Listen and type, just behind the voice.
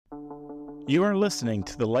You are listening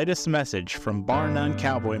to the latest message from Bar None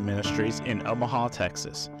Cowboy Ministries in Omaha,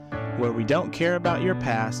 Texas, where we don't care about your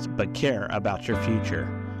past, but care about your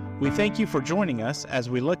future. We thank you for joining us as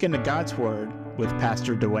we look into God's Word with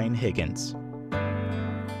Pastor Dwayne Higgins.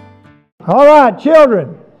 All right,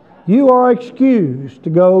 children, you are excused to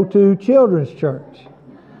go to children's church.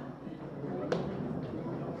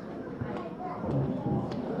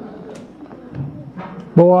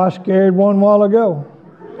 Boy, I scared one while ago.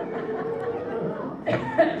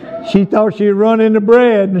 She thought she'd run into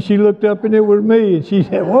bread, and she looked up and it was me, and she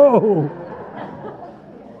said, "Whoa."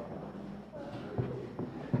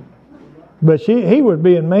 But he was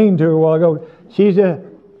being mean to her a while ago. She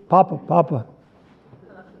said, Papa.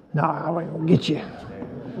 No, I ain't gonna get you.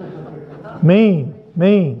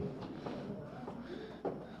 Mean.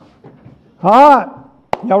 All right,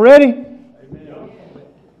 y'all ready?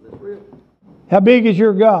 How big is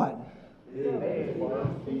your God?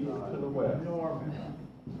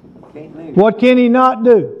 What can He not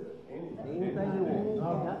do?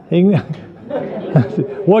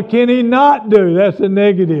 What can He not do? That's a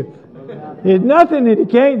negative. There's nothing that He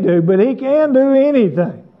can't do, but He can do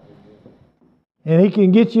anything. And He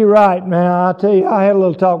can get you right, man. I tell you, I had a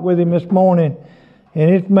little talk with Him this morning, and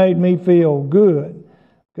it made me feel good.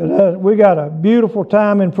 Because we got a beautiful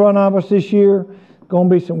time in front of us this year. Going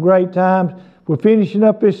to be some great times. We're finishing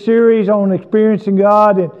up this series on experiencing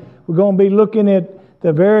God, and we're going to be looking at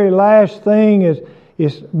the very last thing is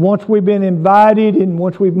once we've been invited and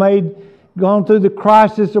once we've gone through the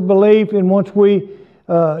crisis of belief, and once we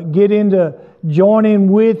get into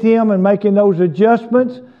joining with Him and making those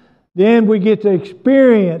adjustments, then we get to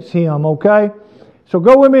experience Him, okay? So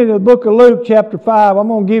go with me to the book of Luke chapter 5. I'm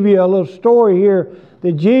going to give you a little story here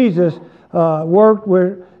that Jesus worked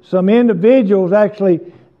where some individuals actually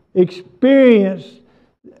experienced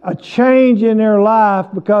a change in their life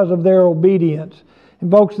because of their obedience. And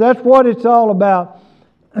folks, that's what it's all about.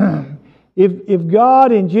 If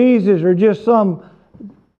God and Jesus are just some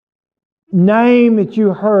name that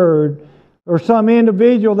you heard, or some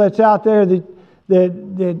individual that's out there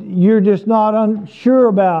that you're just not unsure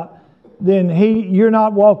about, then you're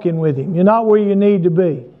not walking with Him. You're not where you need to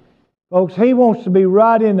be. Folks, He wants to be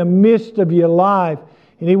right in the midst of your life,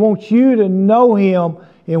 and He wants you to know Him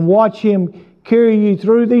and watch Him carry you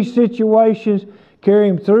through these situations, carry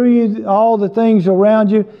Him through all the things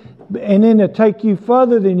around you, and then to take you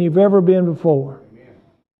further than you've ever been before.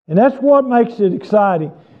 And that's what makes it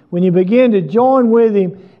exciting. When you begin to join with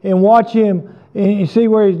Him and watch Him and you see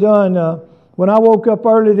where He's done. When I woke up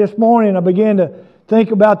early this morning, I began to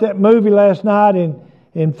think about that movie last night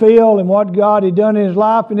and Phil and what God had done in his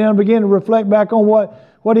life, and then I began to reflect back on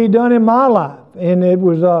what He'd done in my life. And it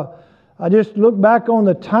was I just looked back on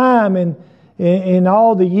the time and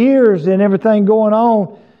all the years and everything going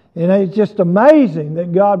on, and it's just amazing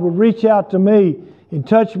that God would reach out to me and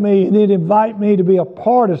touch me and then invite me to be a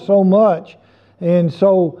part of so much. And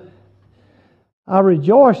so I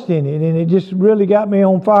rejoiced in it, and it just really got me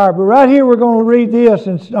on fire. But right here we're going to read this,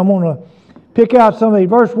 and I'm going to pick out some of these.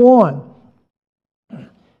 Verse 1.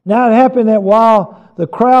 Now it happened that while the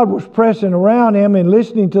crowd was pressing around Him and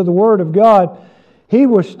listening to the Word of God, He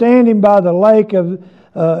was standing by the lake of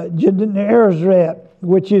Gennesaret,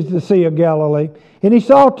 which is the Sea of Galilee. And He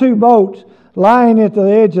saw two boats lying at the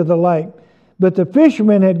edge of the lake. But the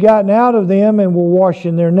fishermen had gotten out of them and were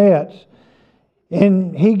washing their nets.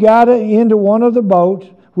 And He got into one of the boats,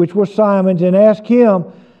 which was Simon's, and asked him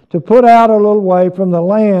to put out a little way from the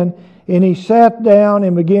land. And He sat down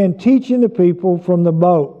and began teaching the people from the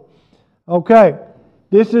boat. Okay,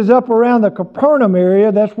 this is up around the Capernaum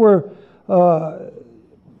area. That's where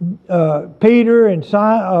Peter and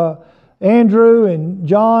Andrew and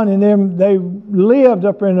John and them, they lived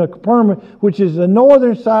up in the Capernaum, which is the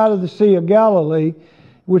northern side of the Sea of Galilee,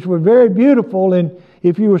 which was very beautiful. And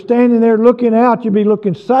if you were standing there looking out, you'd be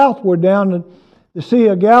looking southward down the Sea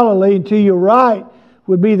of Galilee, and to your right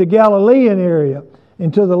would be the Galilean area,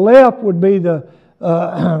 and to the left would be the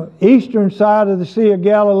eastern side of the Sea of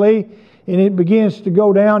Galilee, and it begins to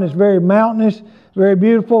go down. It's very mountainous, very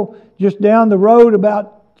beautiful. Just down the road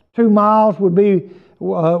about 2 miles would be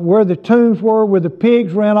where the tombs were, where the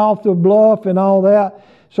pigs ran off the bluff and all that.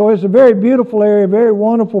 So it's a very beautiful area, very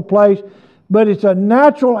wonderful place, but it's a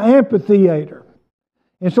natural amphitheater.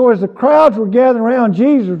 And so as the crowds were gathering around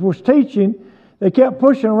Jesus was teaching, they kept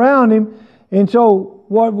pushing around Him. And so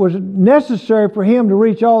what was necessary for Him to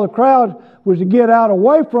reach all the crowds was to get out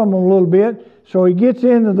away from them a little bit. So He gets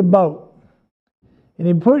into the boat. And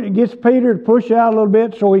He gets Peter to push out a little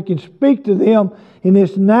bit so He can speak to them in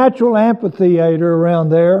this natural amphitheater around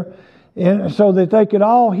there, and so that they could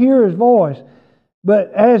all hear His voice.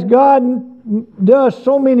 But as God does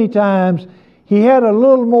so many times, he had a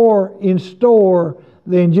little more in store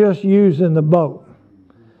than just using the boat.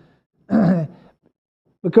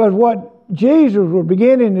 Because what Jesus was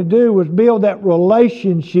beginning to do was build that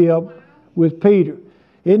relationship with Peter.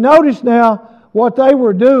 And notice now what they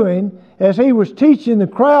were doing as he was teaching the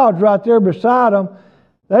crowds right there beside him.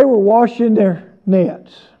 They were washing their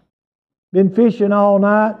nets. Been fishing all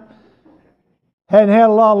night. Hadn't had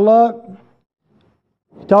a lot of luck.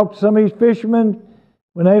 Talked to some of these fishermen.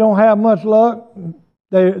 When they don't have much luck,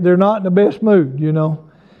 they're not in the best mood, you know.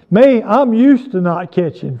 Me, I'm used to not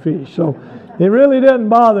catching fish, so it really doesn't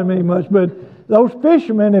bother me much. But those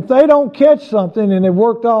fishermen, if they don't catch something and they've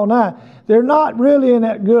worked all night, they're not really in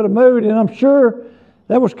that good a mood. And I'm sure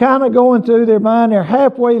that was kind of going through their mind. They're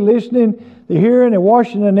halfway listening, they're hearing, they're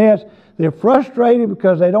washing the nets. They're frustrated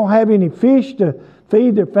because they don't have any fish to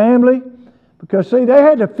feed their family. Because, see, they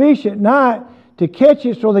had to fish at night to catch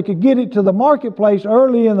it so they could get it to the marketplace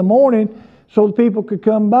early in the morning so the people could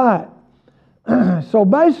come buy it. So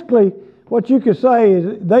basically, what you could say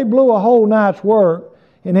is they blew a whole night's work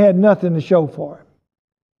and had nothing to show for it.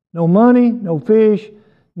 No money, no fish,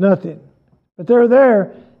 nothing. But they're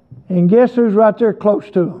there, and guess who's right there close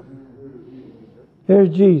to them? There's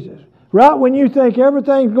Jesus. Right when you think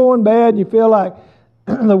everything's going bad, you feel like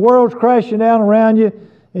the world's crashing down around you,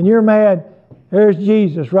 and you're mad, there's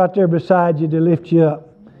Jesus right there beside you to lift you up.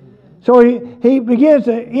 So he begins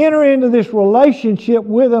to enter into this relationship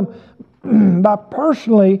with them by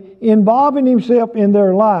personally involving himself in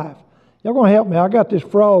their life. Y'all going to help me? I got this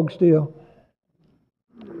frog still.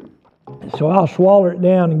 So I'll swallow it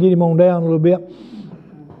down and get him on down a little bit.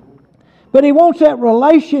 But he wants that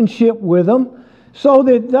relationship with them so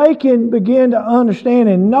that they can begin to understand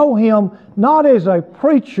and know him not as a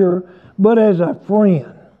preacher, but as a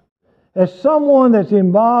friend. As someone that's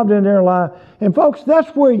involved in their life. And folks,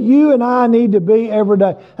 that's where you and I need to be every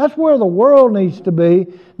day. That's where the world needs to be.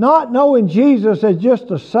 Not knowing Jesus as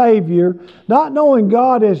just a Savior, not knowing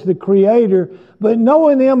God as the Creator, but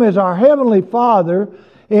knowing Him as our Heavenly Father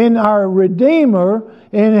and our Redeemer,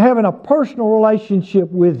 and having a personal relationship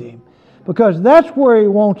with Him. Because that's where He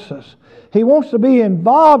wants us. He wants to be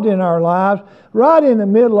involved in our lives, right in the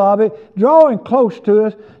middle of it, drawing close to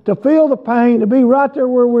us, to feel the pain, to be right there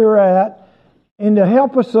where we're at, and to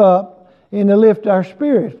help us up and to lift our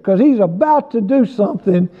spirits. Because He's about to do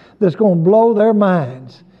something that's going to blow their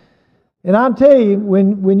minds. And I'll tell you,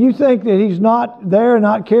 when you think that He's not there,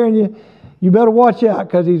 not carrying you, you better watch out,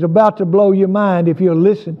 because He's about to blow your mind if you'll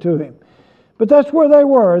listen to Him. But that's where they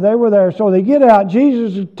were. They were there. So they get out.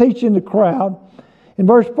 Jesus is teaching the crowd. In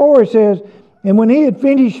verse 4 it says, "And when He had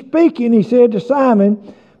finished speaking, He said to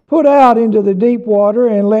Simon, 'Put out into the deep water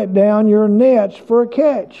and let down your nets for a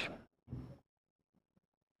catch.'"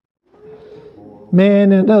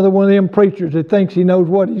 Man, another one of them preachers that thinks he knows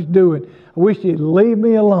what he's doing. I wish he'd leave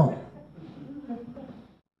me alone.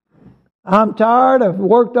 I'm tired. I've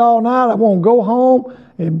worked all night. I want to go home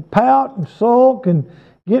and pout and sulk and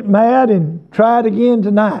get mad and try it again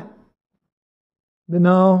tonight. But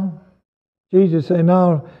no, Jesus said,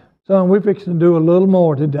 "No, son, we're fixing to do a little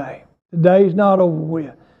more today. The day's not over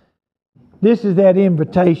with." This is that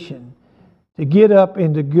invitation to get up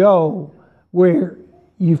and to go where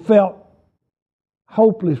you felt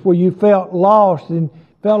hopeless, where you felt lost and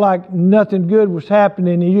felt like nothing good was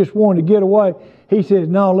happening and you just wanted to get away. He says,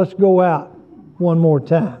 "No, let's go out one more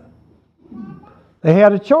time." They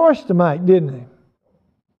had a choice to make, didn't they?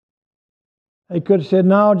 They could have said,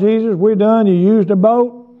 "No, Jesus, we're done. You used a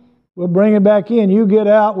boat. We'll bring it back in. You get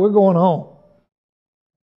out. We're going home."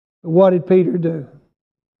 But what did Peter do?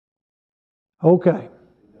 Okay.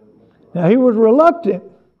 Now, he was reluctant,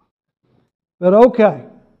 but okay.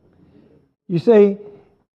 You see,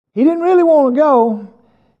 he didn't really want to go,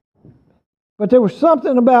 but there was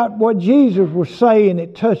something about what Jesus was saying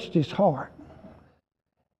that touched his heart.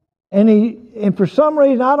 And for some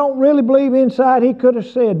reason, I don't really believe inside he could have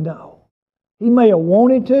said no. He may have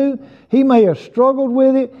wanted to. He may have struggled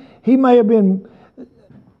with it. He may have been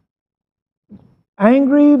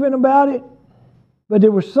angry even about it. But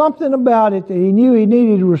there was something about it that he knew he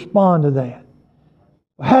needed to respond to that.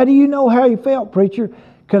 How do you know how he felt, preacher?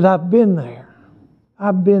 Because I've been there.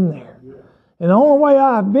 I've been there. And the only way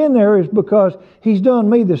I've been there is because He's done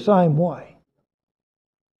me the same way.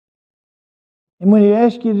 And when He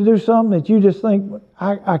asks you to do something that you just think,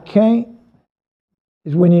 I can't,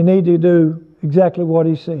 is when you need to do exactly what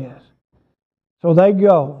He says. So they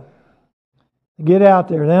go. Get out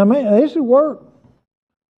there. Now, man, this is work.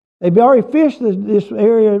 They've already fished this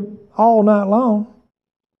area all night long.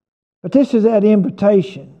 But this is that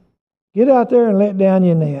invitation. Get out there and let down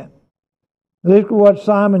your net. Look at what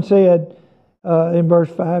Simon said. in verse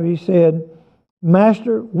 5, he said,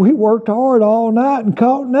 Master, we worked hard all night and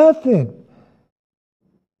caught nothing.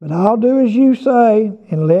 But I'll do as you say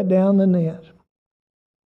and let down the nets.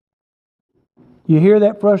 You hear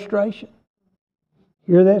that frustration?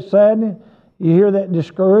 You hear that sadness? You hear that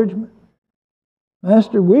discouragement?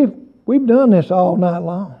 Master, we've done this all night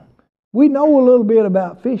long. We know a little bit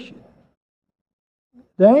about fishing.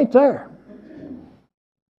 They ain't there.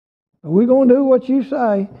 But we're going to do what you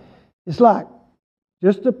say. It's like,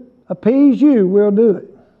 just to appease you, we'll do it.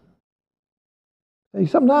 See,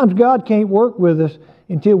 sometimes God can't work with us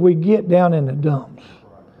until we get down in the dumps.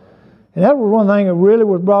 And that was one thing that really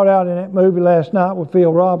was brought out in that movie last night with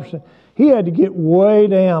Phil Robertson. He had to get way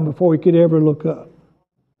down before he could ever look up.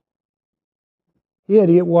 He had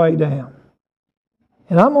to get way down.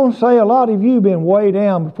 And I'm going to say a lot of you have been way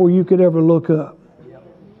down before you could ever look up.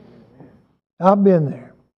 I've been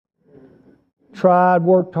there. Tried,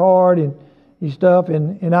 worked hard and stuff.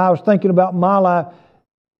 And I was thinking about my life.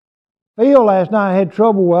 Phil last night had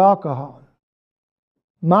trouble with alcohol.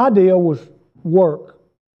 My deal was work.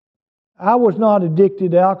 I was not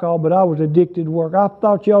addicted to alcohol, but I was addicted to work. I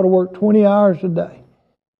thought you ought to work 20 hours a day.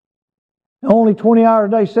 Only 20 hours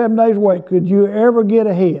a day, 7 days a week. Could you ever get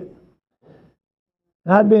ahead?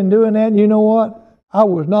 And I'd been doing that, and you know what? I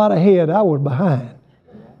was not ahead. I was behind.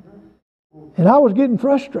 And I was getting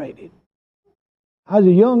frustrated. I was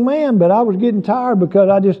a young man, but I was getting tired because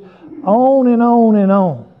I just on and on and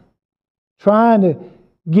on, trying to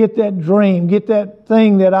get that dream, get that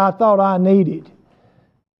thing that I thought I needed.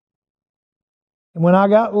 And when I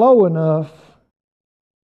got low enough,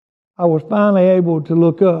 I was finally able to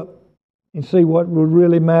look up and see what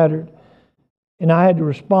really mattered. And I had to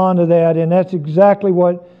respond to that, and that's exactly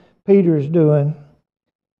what Peter is doing.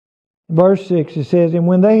 In verse 6 it says, And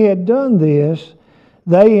when they had done this,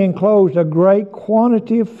 they enclosed a great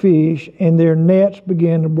quantity of fish, and their nets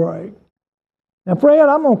began to break. Now, Fred,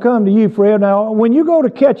 I'm going to come to you, Fred. Now, when you go to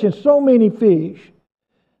catching so many fish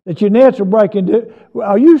that your nets are breaking,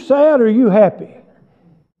 are you sad or are you happy?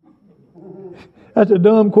 That's a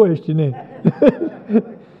dumb question, isn't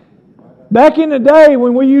it? Back in the day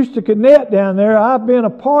when we used to net down there, I've been a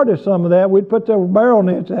part of some of that. We'd put those barrel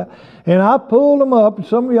nets out. And I pulled them up, and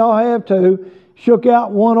some of y'all have too, shook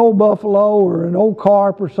out one old buffalo or an old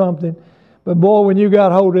carp or something. But boy, when you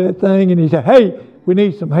got hold of that thing and he said, hey, we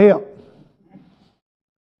need some help.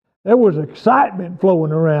 There was excitement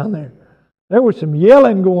flowing around there. There was some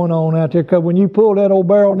yelling going on out there, because when you pull that old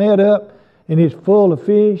barrel net up and it's full of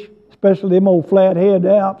fish, especially them old flathead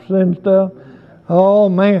alps and stuff, oh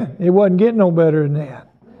man, it wasn't getting no better than that.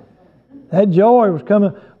 That joy was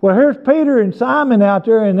coming. Well, here's Peter and Simon out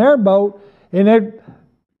there in their boat, and they've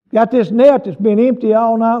got this net that's been empty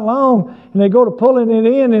all night long, and they go to pulling it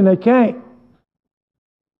in and they can't.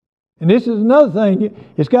 And this is another thing.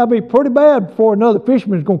 It's got to be pretty bad before another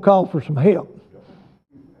fisherman's going to call for some help.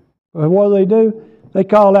 But what do? They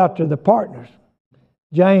call out to the partners,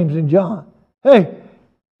 James and John. Hey,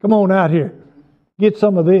 come on out here. Get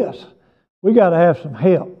some of this. We got to have some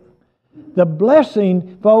help. The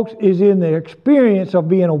blessing, folks, is in the experience of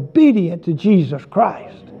being obedient to Jesus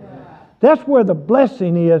Christ. That's where the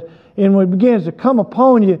blessing is. And when it begins to come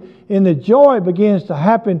upon you, and the joy begins to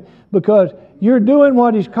happen because you're doing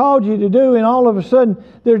what He's called you to do, and all of a sudden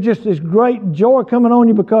there's just this great joy coming on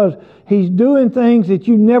you because He's doing things that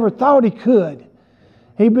you never thought He could.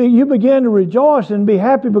 You begin to rejoice and be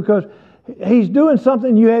happy because He's doing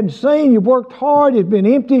something you hadn't seen. You've worked hard, it's been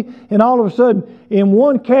empty, and all of a sudden, in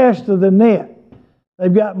one cast of the net,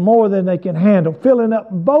 they've got more than they can handle, filling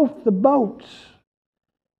up both the boats.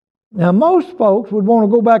 Now, most folks would want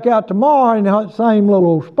to go back out tomorrow in that same little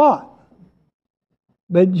old spot.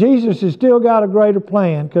 But Jesus has still got a greater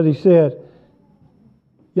plan, because He said,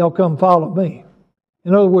 y'all come follow me.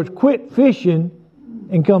 In other words, quit fishing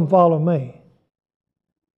and come follow me.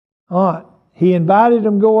 All right. He invited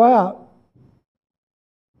them to go out.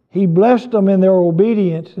 He blessed them in their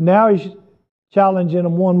obedience. And now He's challenging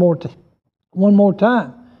them one more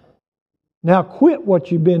time. Now quit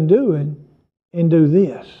what you've been doing and do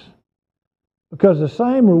this. Because the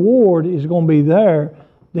same reward is going to be there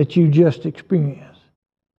that you just experienced.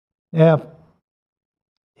 Now,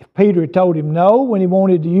 if Peter had told him no when he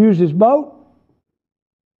wanted to use his boat,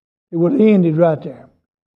 it would have ended right there.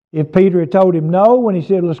 If Peter had told him no when he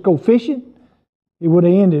said, let's go fishing, it would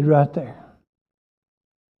have ended right there.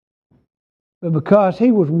 But because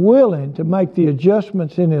he was willing to make the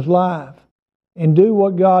adjustments in his life and do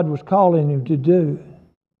what God was calling him to do,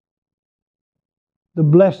 the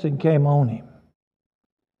blessing came on him.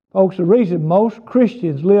 Folks, the reason most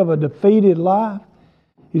Christians live a defeated life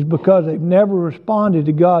is because they've never responded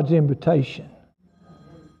to God's invitation.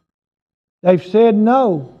 They've said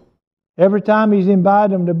no every time He's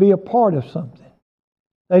invited them to be a part of something.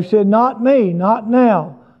 They've said, not me, not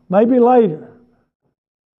now, maybe later.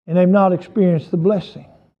 And they've not experienced the blessing.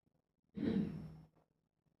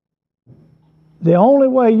 The only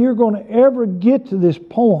way you're going to ever get to this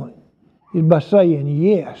point is by saying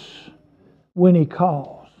yes when He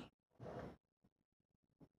calls.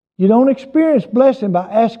 You don't experience blessing by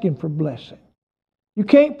asking for blessing. You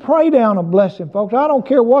can't pray down a blessing, folks. I don't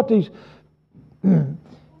care what these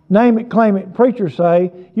name it, claim it preachers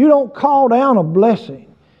say. You don't call down a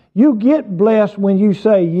blessing. You get blessed when you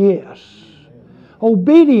say yes.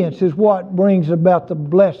 Obedience is what brings about the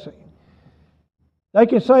blessing. They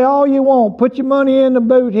can say all you want. Put your money in the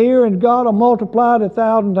boot here and God will multiply it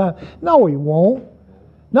 1,000 times. No, He won't.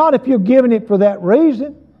 Not if you're giving it for that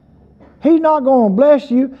reason. He's not going to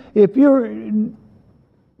bless you if you're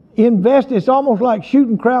investing. It's almost like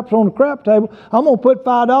shooting craps on the crap table. I'm going to put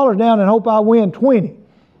 $5 down and hope I win 20.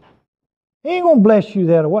 He ain't going to bless you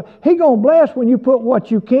that way. He's going to bless when you put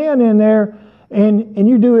what you can in there and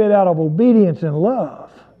you do it out of obedience and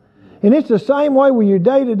love. And it's the same way with your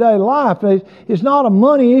day-to-day life. It's not a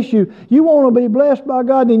money issue. You want to be blessed by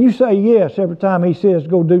God, then you say yes every time He says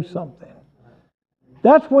go do something.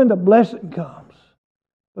 That's when the blessing comes.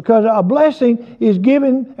 Because a blessing is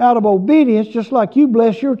given out of obedience just like you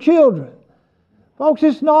bless your children. Folks,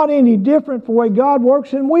 it's not any different from the way God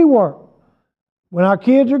works than we work. When our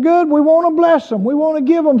kids are good, we want to bless them. We want to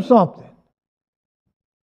give them something.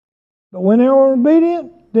 But when they're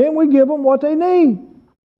obedient, then we give them what they need.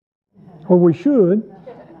 Or we should.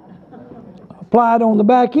 Apply it on the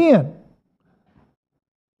back end.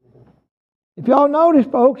 If y'all notice,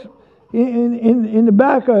 folks, in the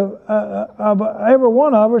back of every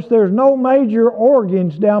one of us, there's no major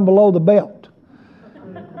organs down below the belt.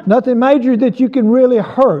 Nothing major that you can really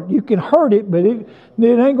hurt. You can hurt it, but it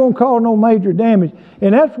ain't going to cause no major damage.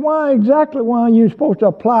 And that's exactly why you're supposed to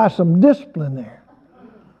apply some discipline there.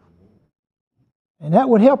 And that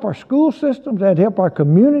would help our school systems, that'd help our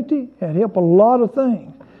community, that'd help a lot of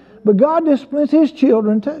things. But God disciplines His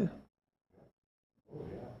children too.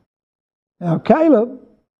 Now Caleb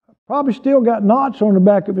probably still got knots on the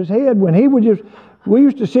back of his head when he would we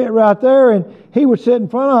used to sit right there and he would sit in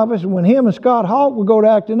front of us, and when him and Scott Hawk would go to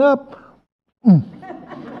acting up,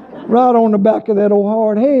 right on the back of that old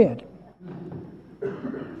hard head.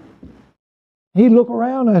 He'd look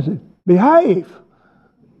around and say, behave,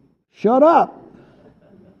 shut up,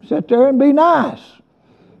 sit there and be nice.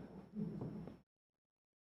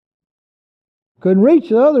 Couldn't reach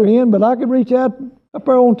the other end, but I could reach out up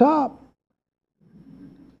there on top.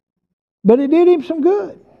 But it did him some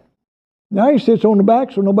good. Now he sits on the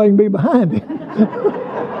back so nobody can be behind him.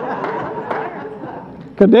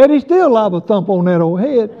 Because Daddy still liable to thump on that old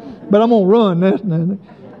head. But I'm going to run. That's nothing.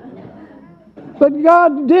 But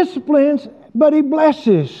God disciplines, but He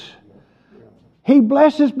blesses. He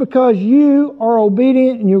blesses because you are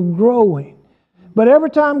obedient and you're growing. But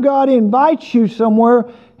every time God invites you somewhere,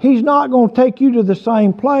 He's not going to take you to the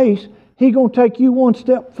same place. He's going to take you one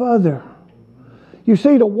step further. You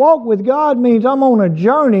see, to walk with God means I'm on a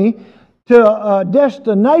journey to a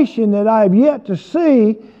destination that I have yet to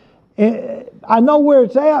see. I know where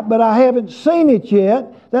it's at, but I haven't seen it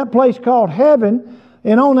yet. That place called heaven.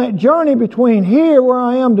 And on that journey between here, where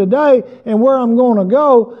I am today, and where I'm going to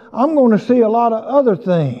go, I'm going to see a lot of other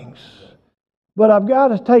things. But I've got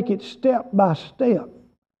to take it step by step.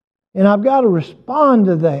 And I've got to respond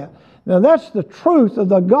to that. Now that's the truth of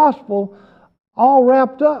the gospel all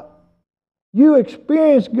wrapped up. You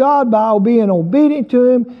experience God by being obedient to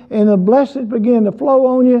Him, and the blessings begin to flow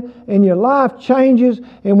on you, and your life changes.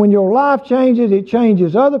 And when your life changes, it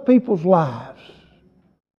changes other people's lives.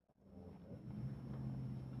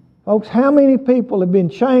 Folks, how many people have been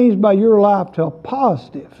changed by your life to a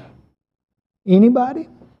positive? Anybody?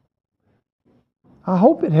 I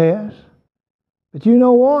hope it has. But you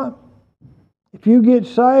know what? If you get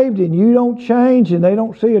saved and you don't change and they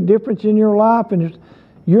don't see a difference in your life, and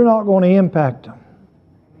you're not going to impact them.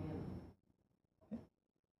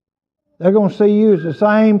 They're going to see you as the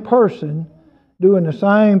same person doing the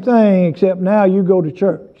same thing, except now you go to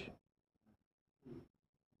church.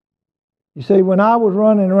 You see, when I was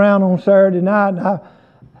running around on Saturday night and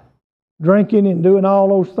drinking and doing all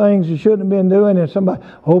those things you shouldn't have been doing, and somebody,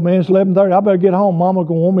 oh man, it's 11:30, I better get home. Mama's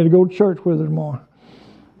going to want me to go to church with her tomorrow.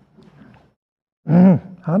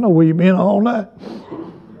 I know where you've been all night.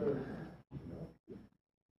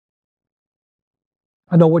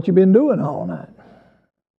 I know what you've been doing all night.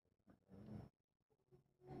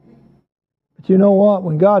 But you know what?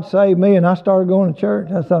 When God saved me and I started going to church,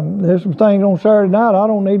 there's some things on Saturday night I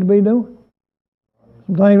don't need to be doing.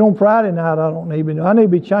 Some things on Friday night I don't need to be doing. I need to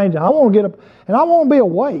be changing. I want to get up and I want to be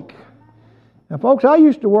awake. Now, folks, I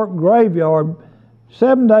used to work graveyard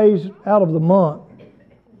 7 days out of the month.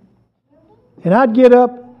 And I'd get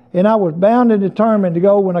up and I was bound and determined to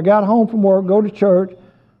go, when I got home from work, go to church,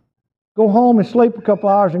 go home and sleep a couple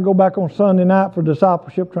hours and go back on Sunday night for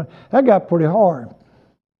discipleship training. That got pretty hard.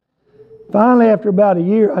 Finally, after about a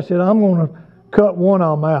year, I said, I'm going to cut one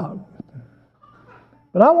of them out.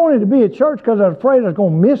 But I wanted to be at church because I was afraid I was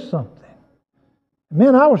going to miss something.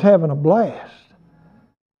 Man, I was having a blast.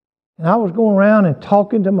 And I was going around and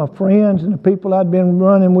talking to my friends and the people I'd been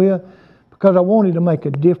running with because I wanted to make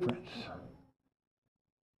a difference.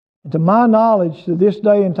 And to my knowledge, to this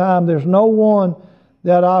day and time, there's no one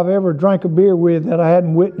that I've ever drank a beer with that I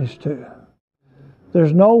hadn't witnessed to.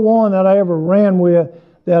 There's no one that I ever ran with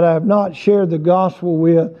that I have not shared the gospel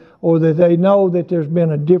with, or that they know that there's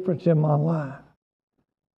been a difference in my life.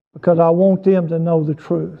 Because I want them to know the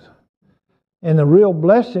truth. And the real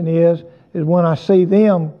blessing is when I see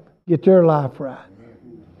them get their life right.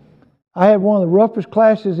 I had one of the roughest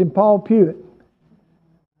classes in Paul Pewitt.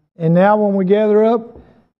 And now when we gather up,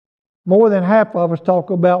 more than half of us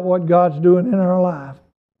talk about what God's doing in our life.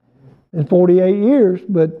 In 48 years,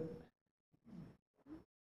 but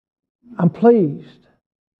I'm pleased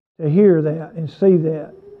to hear that and see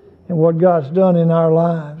that and what God's done in our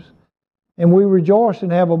lives. And we rejoice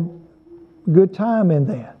and have a good time in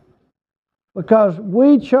that. Because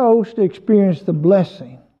we chose to experience the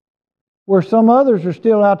blessing, where some others are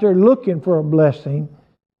still out there looking for a blessing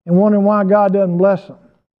and wondering why God doesn't bless them.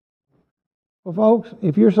 Well, folks,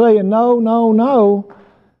 if you're saying no, no, no,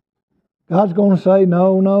 God's going to say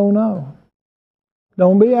no, no, no.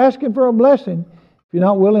 Don't be asking for a blessing if you're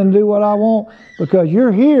not willing to do what I want, because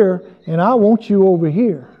you're here and I want you over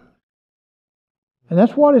here. And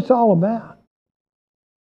that's what it's all about.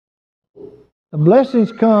 The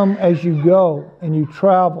blessings come as you go and you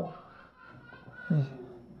travel.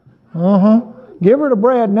 Give her the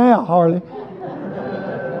bread now, Harley.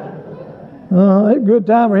 It's a good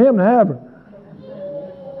time for him to have her.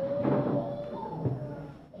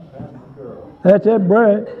 That's that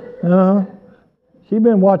bread. She's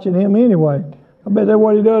been watching him anyway. I bet that's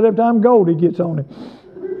what he does every time Goldie gets on him.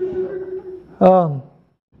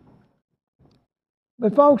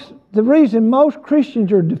 But folks, the reason most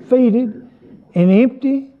Christians are defeated and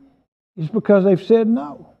empty is because they've said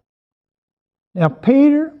no. Now,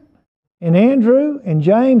 Peter and Andrew and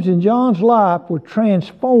James and John's life were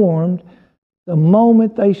transformed the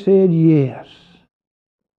moment they said yes.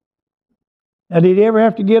 Now, did he ever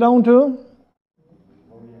have to get on to them?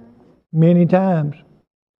 Many times.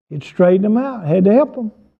 He'd straighten them out. Had to help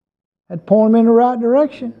them. Had to point them in the right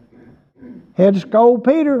direction. Had to scold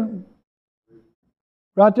Peter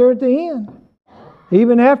right there at the end.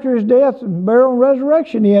 Even after his death and burial and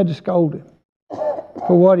resurrection, he had to scold him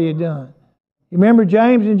for what he had done. You remember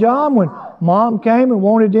James and John when Mom came and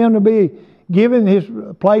wanted them to be given his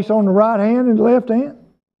place on the right hand and the left hand?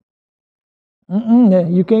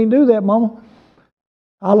 You can't do that, Mama.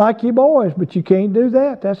 I like you boys, but you can't do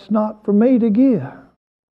that. That's not for me to give.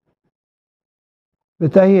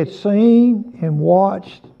 But they had seen and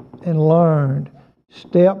watched and learned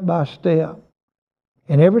step by step.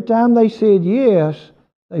 And every time they said yes,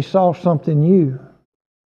 they saw something new.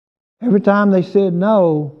 Every time they said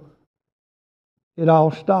no, it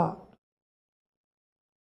all stopped.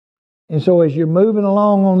 And so as you're moving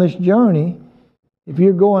along on this journey, if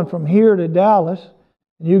you're going from here to Dallas,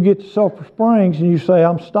 and you get to Sulphur Springs and you say,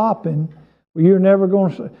 I'm stopping, well, you're never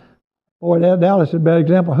going to say, boy, Dallas is a bad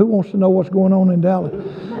example. Who wants to know what's going on in Dallas?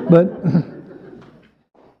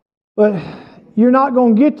 But you're not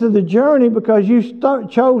going to get to the journey because you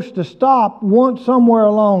chose to stop once somewhere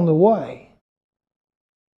along the way.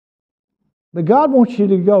 But God wants you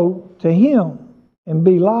to go to Him and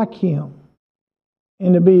be like Him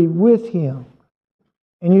and to be with Him.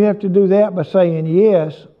 And you have to do that by saying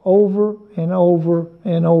yes over and over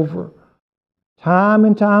and over, time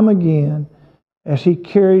and time again, as He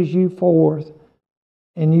carries you forth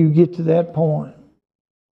and you get to that point.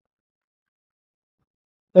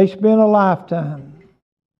 They spent a lifetime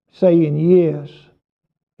saying yes,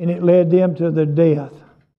 and it led them to their death.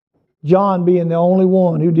 John being the only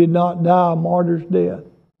one who did not die a martyr's death.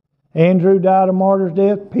 Andrew died a martyr's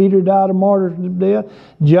death. Peter died a martyr's death.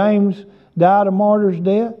 James died a martyr's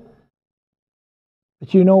death.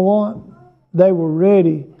 But you know what? They were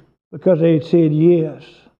ready because they had said yes.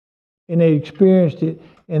 And they experienced it.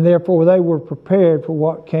 And therefore they were prepared for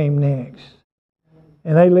what came next.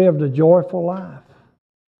 And they lived a joyful life.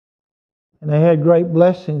 And they had great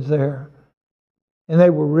blessings there. And they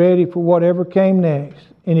were ready for whatever came next.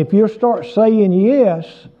 And if you'll start saying yes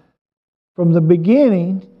from the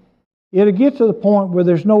beginning, it'll get to the point where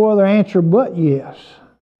there's no other answer but yes.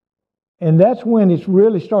 And that's when it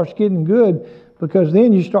really starts getting good, because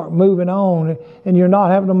then you start moving on and you're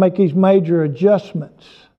not having to make these major adjustments.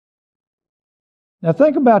 Now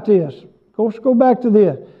think about this. Let's go back to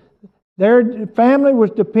this. Their family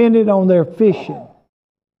was dependent on their fishing.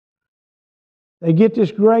 They get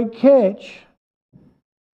this great catch.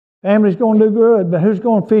 Family's going to do good, but who's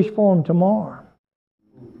going to fish for them tomorrow?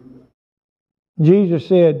 Jesus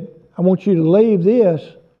said, I want you to leave this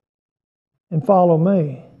and follow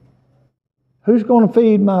me. Who's going to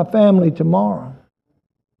feed my family tomorrow?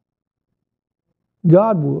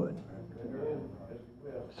 God would.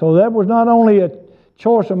 So that was not only a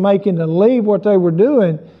choice of making to leave what they were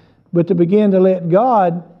doing, but to begin to let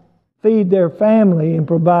God feed their family and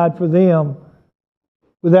provide for them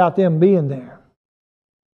without them being there.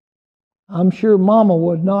 I'm sure Mama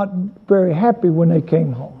was not very happy when they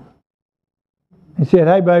came home. He said,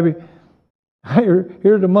 hey baby,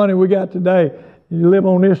 here's the money we got today. You live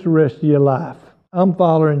on this the rest of your life. I'm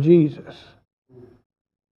following Jesus.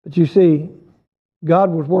 But you see, God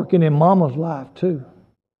was working in Mama's life too.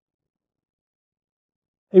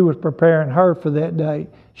 He was preparing her for that day.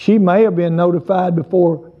 She may have been notified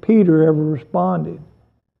before Peter ever responded.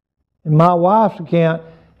 In my wife's account,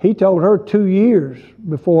 he told her 2 years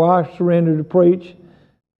before I surrendered to preach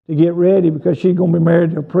to get ready, because she's going to be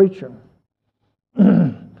married to a preacher.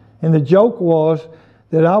 And the joke was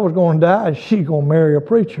that I was going to die and she's going to marry a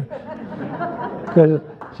preacher. Because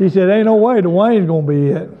she said, ain't no way Dwayne's going to be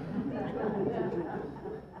it.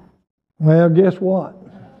 Well, guess what?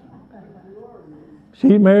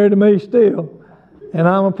 She's married to me still, and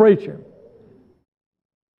I'm a preacher.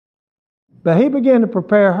 But he began to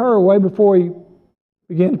prepare her way before he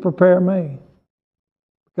began to prepare me.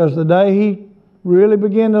 Because the day he really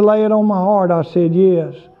began to lay it on my heart, I said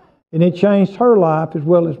yes. And it changed her life as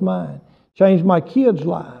well as mine. Changed my kids'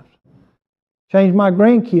 lives. Changed my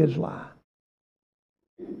grandkids' lives.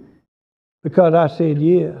 Because I said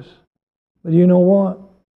yes. But you know what?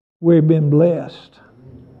 We've been blessed.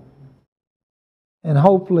 And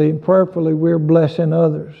hopefully and prayerfully we're blessing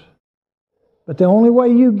others. But the only way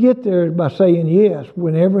you get there is by saying yes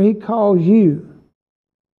whenever he calls you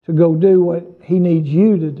to go do what he needs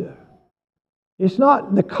you to do. It's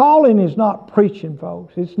not, the calling is not preaching,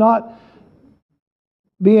 folks. It's not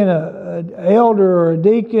being an elder or a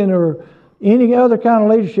deacon or any other kind of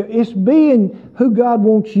leadership. It's being who God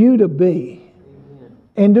wants you to be.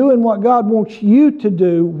 And doing what God wants you to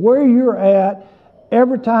do where you're at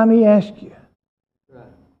every time he asks you.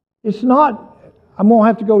 It's not, I'm going to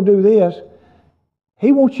have to go do this.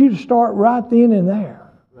 He wants you to start right then and there.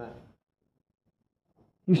 Right.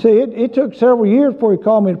 You see, it took several years before he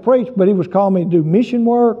called me to preach, but he was calling me to do mission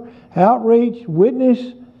work, outreach,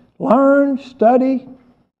 witness, learn, study,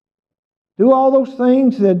 do all those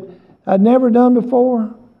things that I'd never done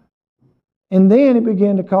before. And then he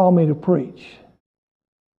began to call me to preach.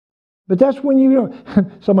 But that's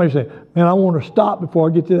when somebody said, man, I want to stop before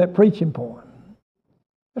I get to that preaching point.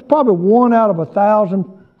 That's probably 1 out of 1,000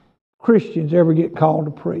 Christians ever get called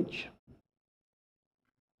to preach.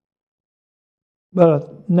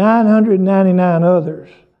 But 999 others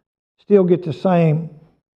still get the same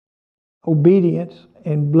obedience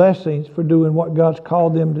and blessings for doing what God's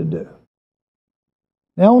called them to do.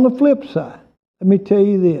 Now on the flip side, let me tell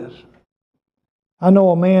you this. I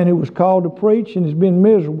know a man who was called to preach and has been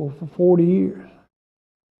miserable for 40 years.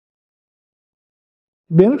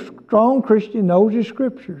 Been a strong Christian, knows his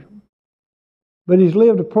scriptures. But he's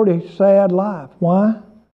lived a pretty sad life. Why?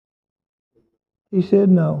 He said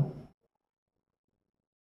no.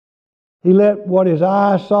 He let what his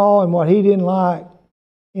eyes saw and what he didn't like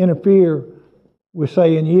interfere with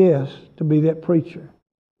saying yes to be that preacher.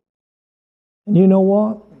 And you know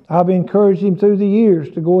what? I've encouraged him through the years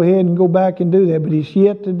to go ahead and go back and do that, but he's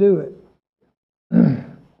yet to do it.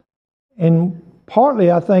 And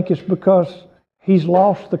partly I think it's because he's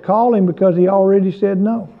lost the calling because he already said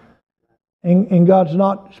no. And God's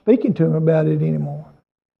not speaking to him about it anymore.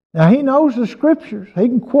 Now he knows the scriptures. He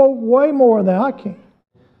can quote way more than I can.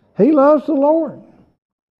 He loves the Lord.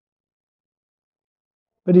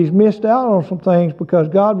 But he's missed out on some things because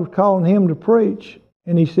God was calling him to preach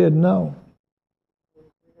and he said no.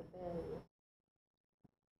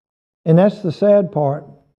 And that's the sad part,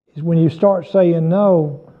 is when you start saying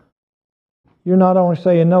no, you're not only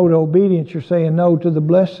saying no to obedience, you're saying no to the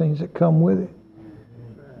blessings that come with it.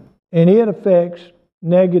 And it affects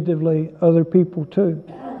negatively other people too.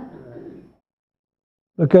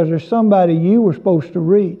 Because there's somebody you were supposed to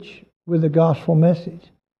reach with the gospel message.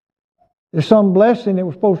 There's some blessing that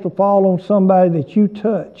was supposed to fall on somebody that you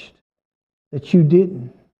touched, that you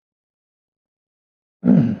didn't.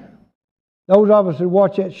 Those of us that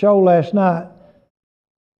watched that show last night,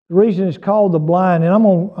 the reason it's called The Blind, and I'm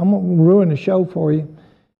gonna ruin the show for you.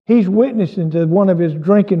 He's witnessing to one of his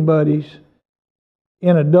drinking buddies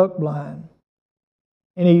in a duck blind.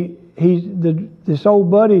 And this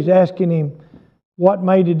old buddy's asking him what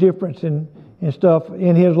made the difference and stuff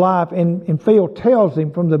in his life. And Phil tells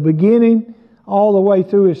him from the beginning all the way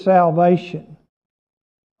through his salvation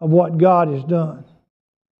of what God has done.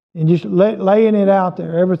 And just laying it out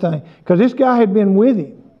there, everything. Because this guy had been with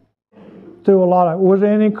him through a lot of it, was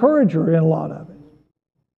an encourager in a lot of it.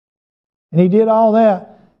 And he did all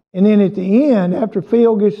that. And then at the end, after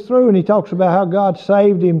Phil gets through and he talks about how God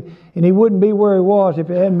saved him and he wouldn't be where he was if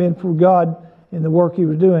it hadn't been for God and the work he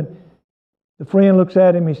was doing, the friend looks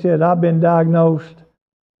at him, he said, I've been diagnosed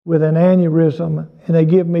with an aneurysm and they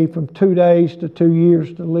give me from 2 days to 2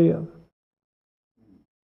 years to live.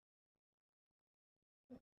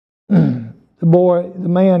 The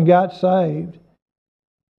man got saved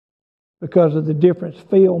because of the difference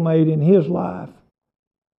Phil made in his life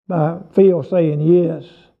by Phil saying yes.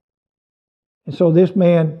 And so this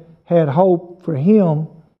man had hope for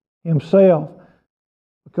himself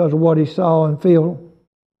because of what he saw in Phil's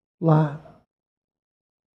life.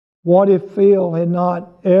 What if Phil had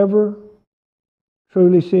not ever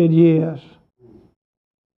truly said yes?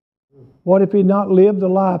 What if he had not lived the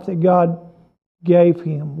life that God gave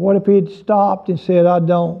him? What if he had stopped and said, I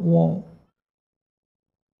don't want?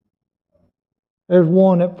 There's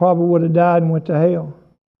one that probably would have died and went to hell.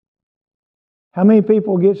 How many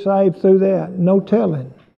people get saved through that? No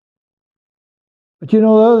telling. But you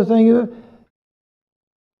know the other thing is,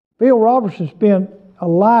 Phil Robertson spent a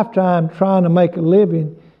lifetime trying to make a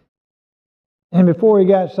living, and before he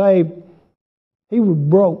got saved, he was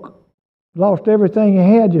broke. Lost everything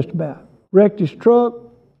he had just about. Wrecked his truck,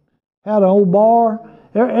 had an old bar,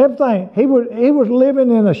 everything. He was living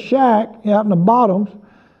in a shack out in the bottoms.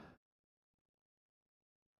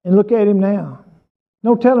 And look at him now.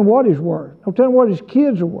 No telling what he's worth. No telling what his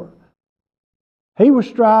kids are worth. He was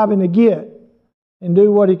striving to get and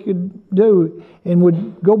do what he could do and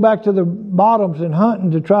would go back to the bottoms and hunting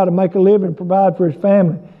to try to make a living, provide for his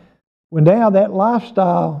family. When now that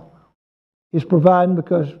lifestyle is providing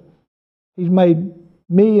because he's made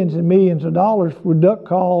millions and millions of dollars for duck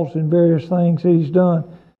calls and various things that he's done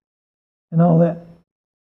and all that.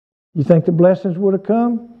 You think the blessings would have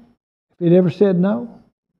come if he'd ever said no?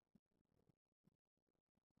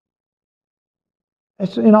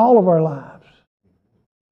 It's in all of our lives.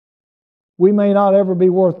 We may not ever be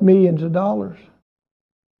worth millions of dollars,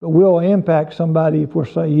 but we'll impact somebody if we'll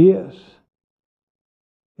say yes.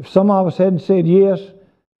 If some of us hadn't said yes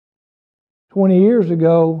 20 years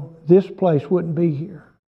ago, this place wouldn't be here.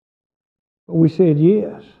 But we said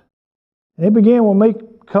yes. And it began with me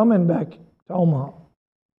coming back to Omaha.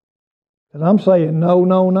 And I'm saying no,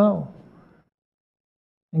 no, no.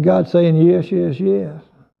 And God's saying yes, yes, yes.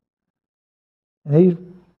 And he's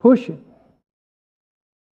pushing.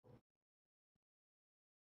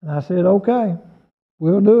 And I said, okay,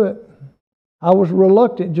 we'll do it. I was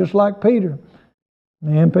reluctant, just like Peter.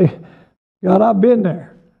 Man, God, I've been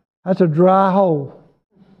there. That's a dry hole.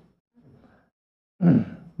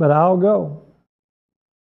 But I'll go.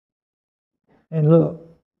 And look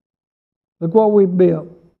what we've built.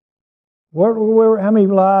 How many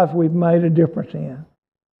lives we've made a difference in.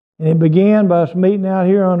 And it began by us meeting out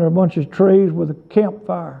here under a bunch of trees with a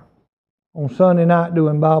campfire on Sunday night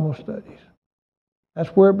doing Bible studies. That's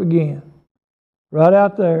where it began. Right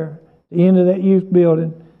out there, the end of that youth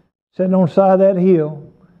building, sitting on the side of that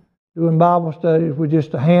hill, doing Bible studies with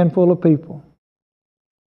just a handful of people.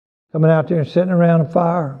 Coming out there and sitting around a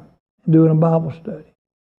fire and doing a Bible study.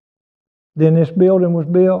 Then this building was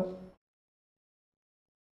built.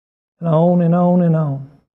 And on and on and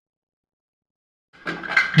on.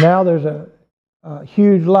 Now there's a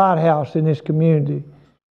huge lighthouse in this community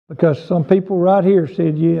because some people right here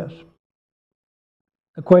said yes.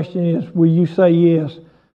 The question is, will you say yes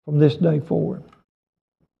from this day forward?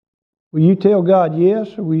 Will you tell God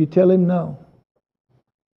yes or will you tell Him no?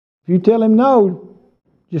 If you tell Him no,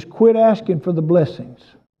 just quit asking for the blessings.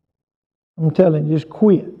 I'm telling you, just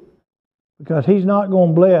quit. Because He's not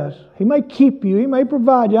going to bless. He may keep you. He may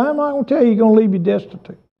provide you. I'm not going to tell you He's going to leave you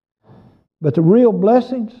destitute. But the real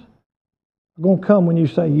blessings are going to come when you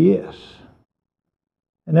say yes.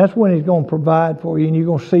 And that's when He's going to provide for you and you're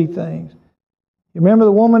going to see things. You remember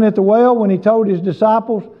the woman at the well when He told His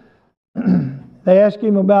disciples, they asked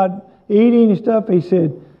Him about eating and stuff? He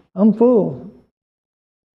said, I'm full.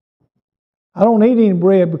 I don't need any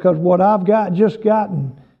bread because what I've just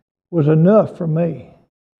gotten was enough for me.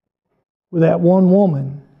 With that one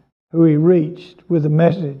woman who he reached with the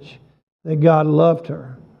message that God loved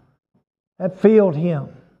her. That filled him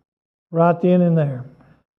right then and there.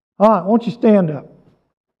 All right, won't you stand up?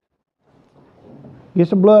 Get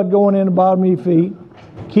some blood going in the bottom of your feet.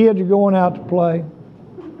 Kids are going out to play.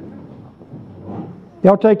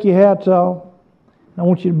 Y'all take your hats off. I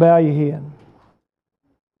want you to bow your head.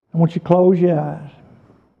 I want you to close your eyes.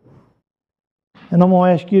 And I'm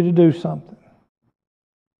going to ask you to do something.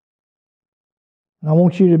 And I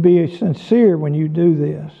want you to be sincere when you do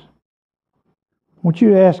this. I want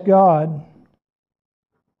you to ask God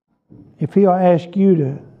if He'll ask you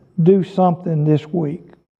to do something this week.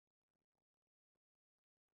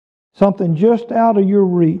 Something just out of your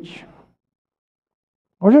reach.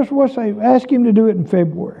 Or just ask Him to do it in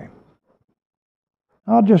February.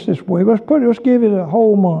 Not just this week. Let's give it a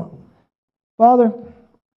whole month. Father,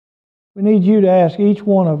 we need you to ask each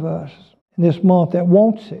one of us in this month that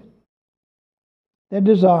wants it, that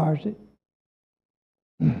desires it.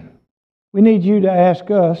 We need you to ask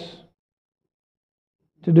us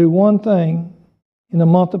to do one thing in the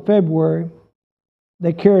month of February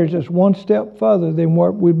that carries us one step further than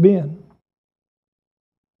where we've been.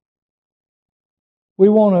 We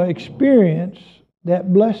want to experience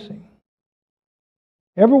that blessing.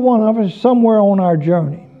 Every one of us is somewhere on our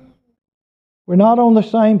journey. We're not on the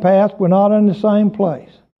same path. We're not in the same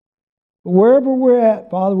place. But wherever we're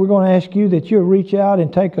at, Father, we're going to ask you that you'll reach out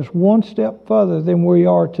and take us one step further than we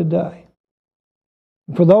are today.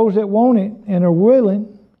 And for those that want it and are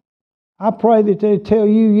willing, I pray that they tell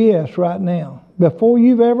you yes right now. Before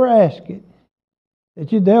you've ever asked it, that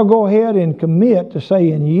they'll go ahead and commit to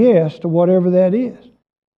saying yes to whatever that is.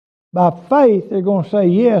 By faith, they're going to say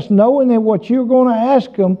yes, knowing that what you're going to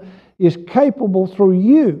ask them is capable through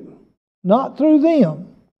you, not through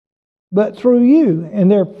them, but through you and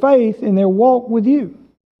their faith and their walk with you.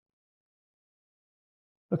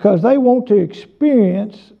 Because they want to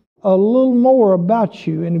experience a little more about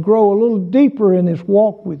you and grow a little deeper in this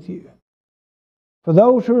walk with you. For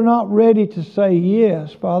those who are not ready to say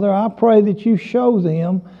yes, Father, I pray that you show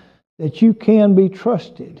them that you can be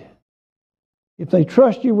trusted. If they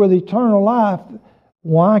trust you with eternal life,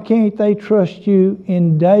 why can't they trust you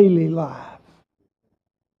in daily life?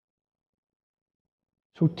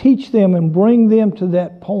 So teach them and bring them to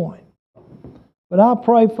that point. But I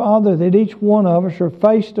pray, Father, that each one of us are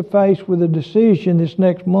face to face with a decision this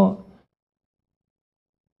next month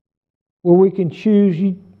where we can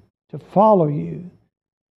choose to follow you.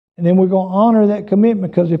 And then we're going to honor that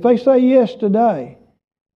commitment, because if they say yes today,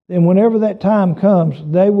 then whenever that time comes,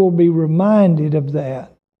 they will be reminded of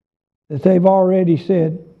that they've already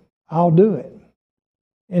said, I'll do it.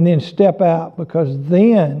 And then step out, because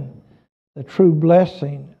then the true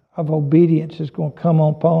blessing of obedience is going to come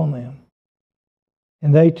upon them.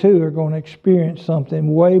 And they too are going to experience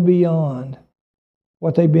something way beyond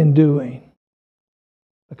what they've been doing.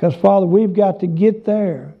 Because, Father, we've got to get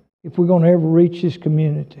there if we're going to ever reach this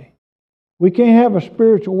community. We can't have a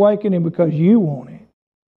spiritual awakening because you want it.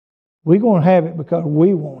 We're going to have it because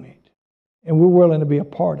we want it. And we're willing to be a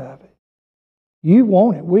part of it. You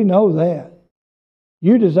want it. We know that.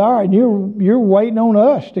 You desire it, and you're waiting on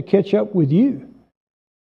us to catch up with you.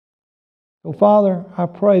 So, Father, I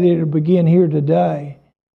pray that it'll begin here today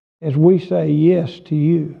as we say yes to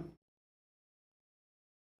you.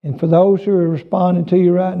 And for those who are responding to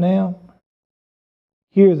you right now,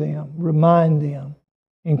 hear them, remind them,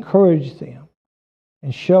 encourage them,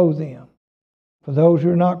 and show them. For those who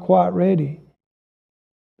are not quite ready,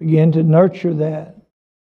 begin to nurture that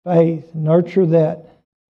faith, nurture that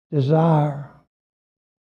desire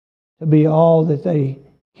to be all that they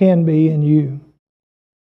can be in you.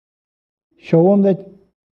 Show them that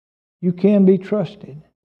you can be trusted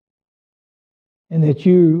and that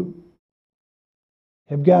you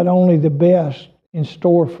have got only the best in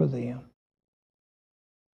store for them.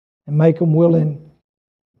 And make them willing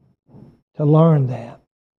to learn that.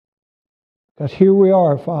 Because here we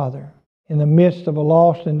are, Father, in the midst of a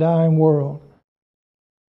lost and dying world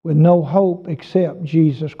with no hope except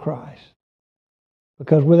Jesus Christ.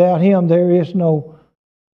 Because without Him there is no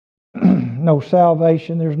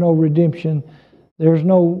salvation, there's no redemption, there's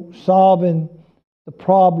no solving the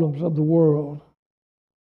problems of the world.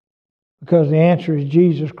 Because the answer is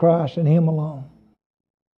Jesus Christ and Him alone.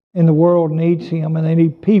 And the world needs Him, and they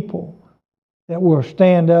need people that will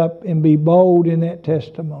stand up and be bold in that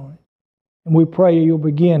testimony. And we pray you'll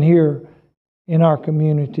begin here in our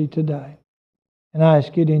community today. And I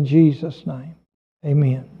ask it in Jesus' name.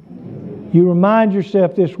 Amen. You remind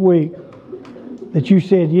yourself this week that you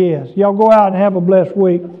said yes. Y'all go out and have a blessed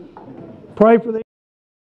week. Pray for the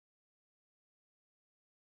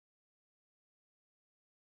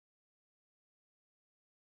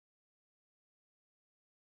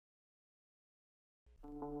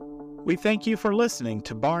We thank you for listening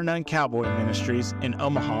to Bar None Cowboy Ministries in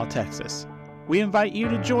Omaha, Texas. We invite you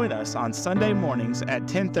to join us on Sunday mornings at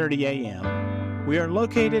 10:30 a.m. We are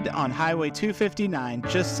located on Highway 259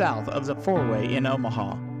 just south of the Four-Way in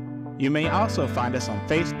Omaha. You may also find us on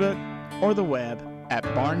Facebook or the web at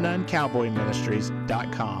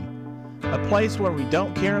barnonecowboyministries.com, a place where we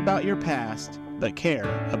don't care about your past, but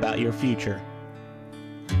care about your future.